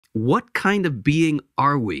what kind of being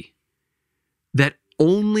are we that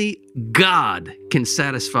only God can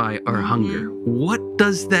satisfy our hunger? What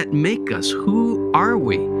does that make us? Who are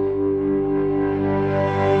we?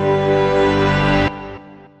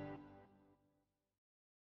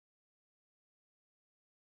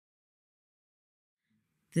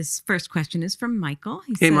 This first question is from Michael.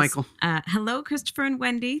 He Hey, says, Michael. Hello, Christopher and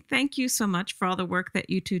Wendy. Thank you so much for all the work that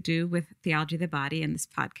you two do with Theology of the Body and this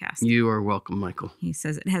podcast. You are welcome, Michael. He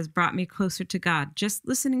says, it has brought me closer to God, just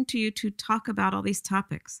listening to you two talk about all these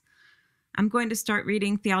topics. I'm going to start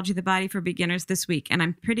reading Theology of the Body for Beginners this week, and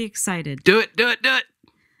I'm pretty excited. Do it.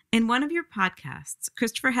 In one of your podcasts,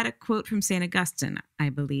 Christopher had a quote from Saint Augustine, I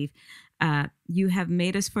believe. You have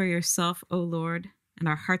made us for yourself, O Lord, and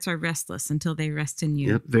our hearts are restless until they rest in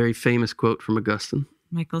you. Yep, very famous quote from Augustine.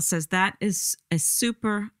 Michael says, that is a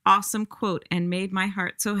super awesome quote and made my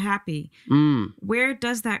heart so happy. Where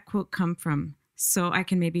does that quote come from? So I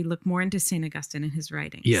can maybe look more into St. Augustine and his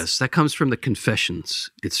writings. Yes, that comes from the Confessions.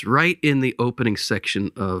 It's right in the opening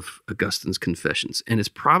section of Augustine's Confessions. And it's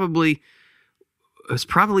probably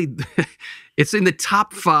it's in the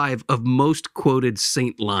top 5 of most quoted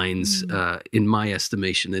saint lines, in my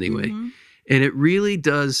estimation anyway. Mm-hmm. And it really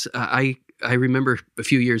does, I remember a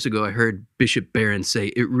few years ago, I heard Bishop Barron say,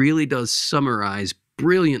 it really does summarize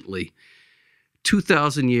brilliantly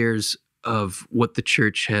 2,000 years of what the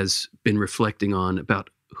church has been reflecting on about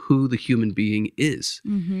who the human being is.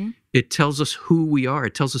 Mm-hmm. It tells us who we are.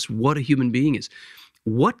 It tells us what a human being is.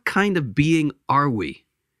 What kind of being are we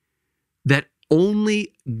that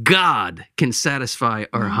only God can satisfy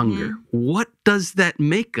our hunger? What does that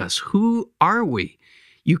make us? Who are we?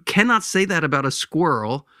 You cannot say that about a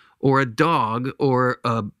squirrel or a dog or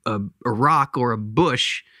a rock or a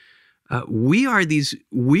bush. We are these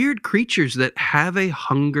weird creatures that have a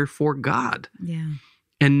hunger for God. Yeah.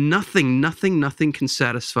 And nothing can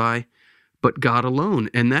satisfy but God alone.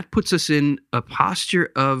 And that puts us in a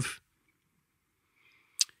posture of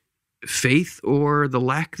faith or the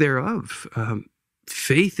lack thereof.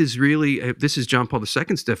 Faith is really, this is John Paul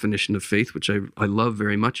II's definition of faith, which I love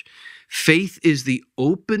very much. Faith is the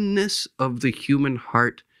openness of the human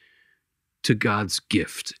heart to God's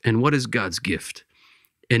gift. And what is God's gift?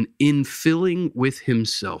 An infilling with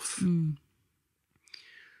himself.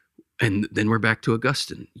 And then we're back to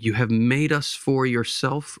Augustine. You have made us for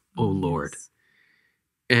yourself, O Lord,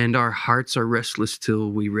 and our hearts are restless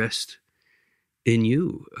till we rest in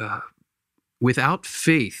you. Without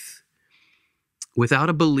faith, without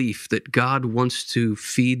a belief that God wants to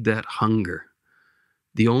feed that hunger,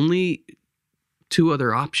 the only 2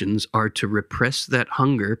 other options are to repress that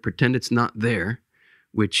hunger, pretend it's not there,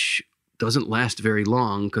 which doesn't last very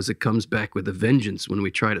long because it comes back with a vengeance when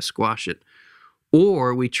we try to squash it,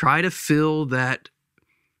 or we try to fill that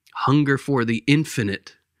hunger for the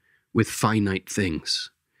infinite with finite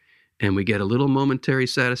things. And we get a little momentary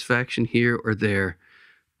satisfaction here or there,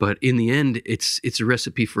 but in the end, it's a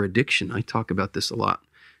recipe for addiction. I talk about this a lot,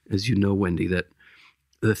 as you know, Wendy, that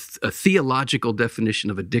a theological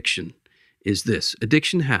definition of addiction is this.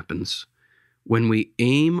 Addiction happens when we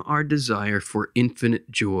aim our desire for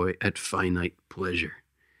infinite joy at finite pleasure.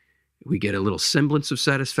 We get a little semblance of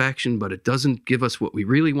satisfaction, but it doesn't give us what we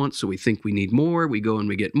really want, so we think we need more. We go and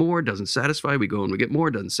we get more, doesn't satisfy. We go and we get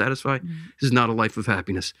more, doesn't satisfy. This is not a life of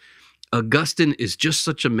happiness. Augustine is just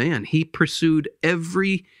such a man. He pursued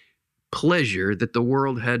every pleasure that the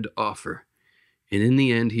world had to offer. And in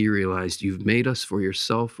the end, he realized, you've made us for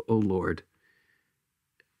yourself, O Lord,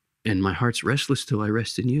 and my heart's restless till I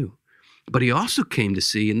rest in you. But he also came to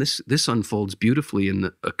see, and this unfolds beautifully in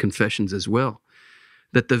the Confessions as well,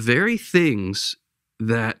 that the very things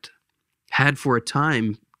that had for a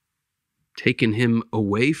time taken him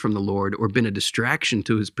away from the Lord or been a distraction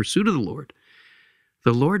to his pursuit of the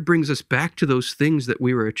Lord brings us back to those things that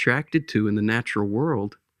we were attracted to in the natural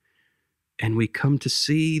world, and we come to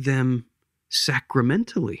see them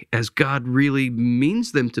sacramentally as God really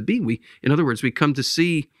means them to be. In other words, we come to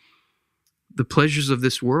see the pleasures of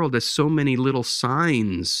this world as so many little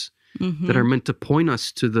signs that are meant to point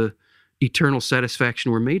us to the eternal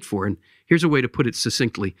satisfaction we're made for. And here's a way to put it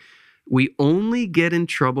succinctly. We only get in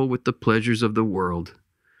trouble with the pleasures of the world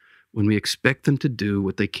when we expect them to do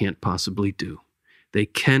what they can't possibly do. They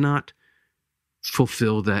cannot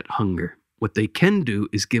fulfill that hunger. What they can do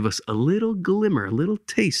is give us a little glimmer, a little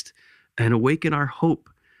taste, and awaken our hope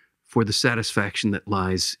for the satisfaction that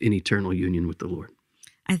lies in eternal union with the Lord.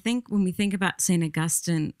 I think when we think about St.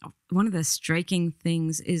 Augustine, one of the striking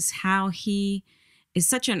things is how he is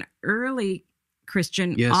such an early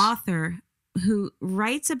Christian author who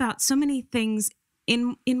writes about so many things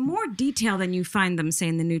in more detail than you find them, say,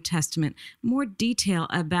 in the New Testament, more detail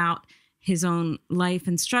about his own life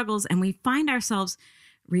and struggles. And we find ourselves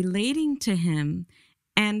relating to him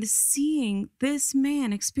and seeing this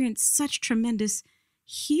man experience such tremendous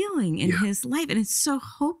healing in his life. And it's so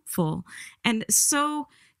hopeful and so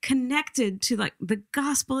connected to, like, the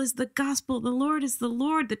gospel is the gospel, the Lord is the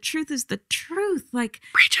Lord, the truth is the truth. Like,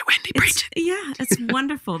 preach it, Wendy, preach it. Yeah, it's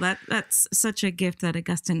wonderful. That's such a gift that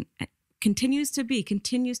Augustine continues to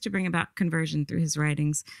bring about conversion through his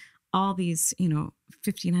writings all these,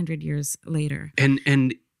 1,500 years later.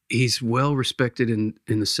 And he's well respected in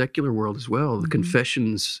the secular world as well. The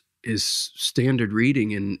Confessions is standard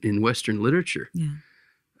reading in Western literature. Yeah.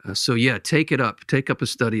 Take it up. Take up a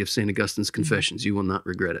study of St. Augustine's Confessions. You will not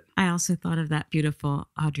regret it. I also thought of that beautiful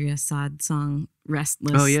Audrey Assad song,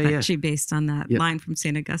 Restless, she based on that line from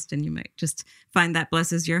St. Augustine. You might just find that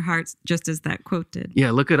blesses your heart, just as that quote did. Yeah,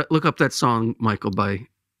 look up that song, Michael, by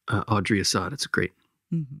Audrey Assad. It's great.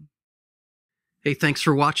 Mm-hmm. Hey, thanks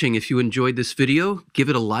for watching. If you enjoyed this video, give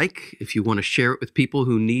it a like. If you want to share it with people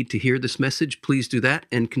who need to hear this message, please do that,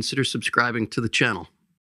 and consider subscribing to the channel.